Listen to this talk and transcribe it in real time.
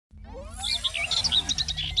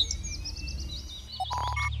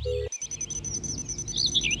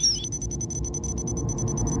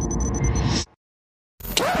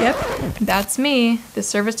That's me, the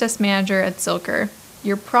Service Desk Manager at Zilker.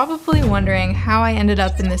 You're probably wondering how I ended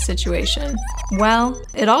up in this situation. Well,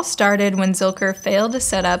 it all started when Zilker failed to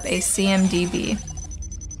set up a CMDB.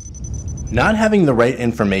 Not having the right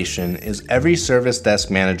information is every Service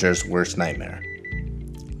Desk Manager's worst nightmare.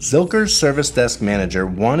 Zilker's Service Desk Manager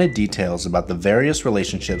wanted details about the various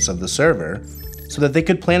relationships of the server so that they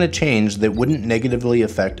could plan a change that wouldn't negatively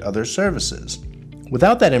affect other services.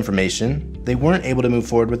 Without that information, they weren't able to move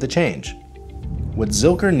forward with the change. What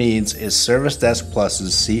Zilker needs is ServiceDesk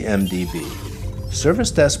Plus's CMDB.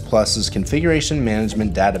 ServiceDesk Plus's Configuration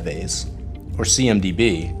Management Database, or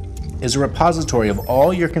CMDB, is a repository of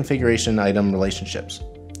all your configuration item relationships.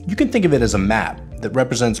 You can think of it as a map that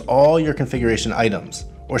represents all your configuration items,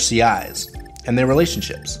 or CIs, and their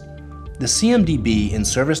relationships. The CMDB in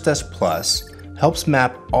ServiceDesk Plus helps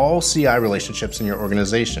map all CI relationships in your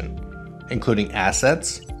organization, including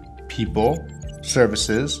assets, people,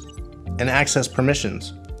 services, and access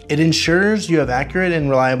permissions. It ensures you have accurate and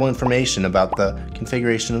reliable information about the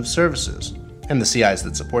configuration of services and the CIs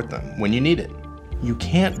that support them when you need it. You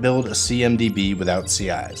can't build a CMDB without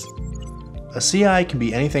CIs. A CI can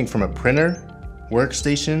be anything from a printer,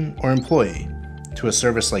 workstation, or employee, to a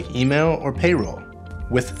service like email or payroll.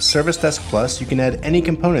 With ServiceDesk Plus, you can add any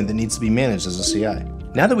component that needs to be managed as a CI.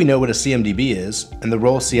 Now that we know what a CMDB is, and the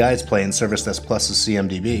role CIs play in ServiceDesk Plus's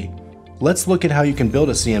CMDB, let's look at how you can build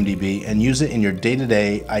a CMDB and use it in your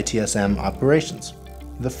day-to-day ITSM operations.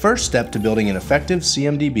 The first step to building an effective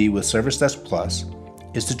CMDB with ServiceDesk Plus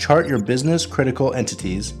is to chart your business-critical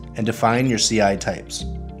entities and define your CI types.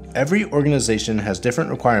 Every organization has different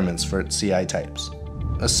requirements for its CI types.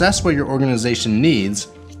 Assess what your organization needs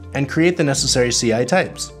and create the necessary CI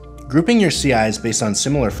types. Grouping your CIs based on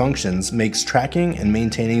similar functions makes tracking and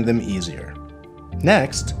maintaining them easier.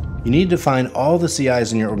 Next, you need to define all the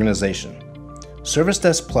CIs in your organization.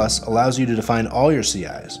 ServiceDesk Plus allows you to define all your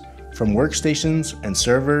CIs, from workstations and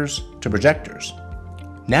servers to projectors.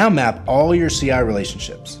 Now map all your CI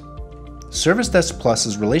relationships. ServiceDesk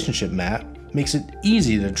Plus's relationship map makes it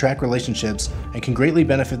easy to track relationships and can greatly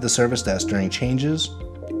benefit the service desk during changes,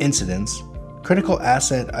 incidents, critical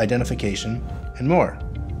asset identification, and more.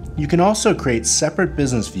 You can also create separate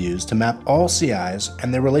business views to map all CIs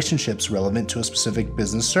and their relationships relevant to a specific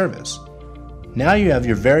business service. Now you have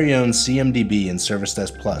your very own CMDB in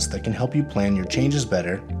ServiceDesk Plus that can help you plan your changes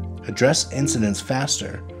better, address incidents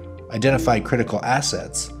faster, identify critical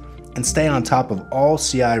assets, and stay on top of all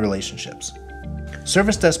CI relationships.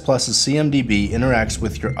 ServiceDesk Plus's CMDB interacts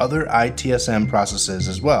with your other ITSM processes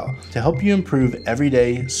as well to help you improve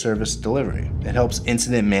everyday service delivery. It helps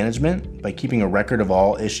incident management by keeping a record of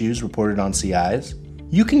all issues reported on CIs.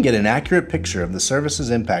 You can get an accurate picture of the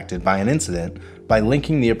services impacted by an incident by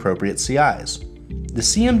linking the appropriate CIs. The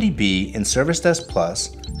CMDB in ServiceDesk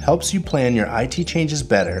Plus helps you plan your IT changes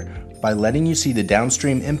better by letting you see the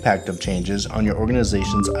downstream impact of changes on your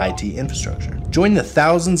organization's IT infrastructure. Join the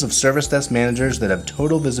thousands of Service Desk managers that have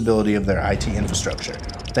total visibility of their IT infrastructure,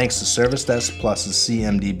 thanks to ServiceDesk Plus's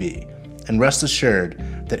CMDB, and rest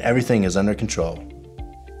assured that everything is under control.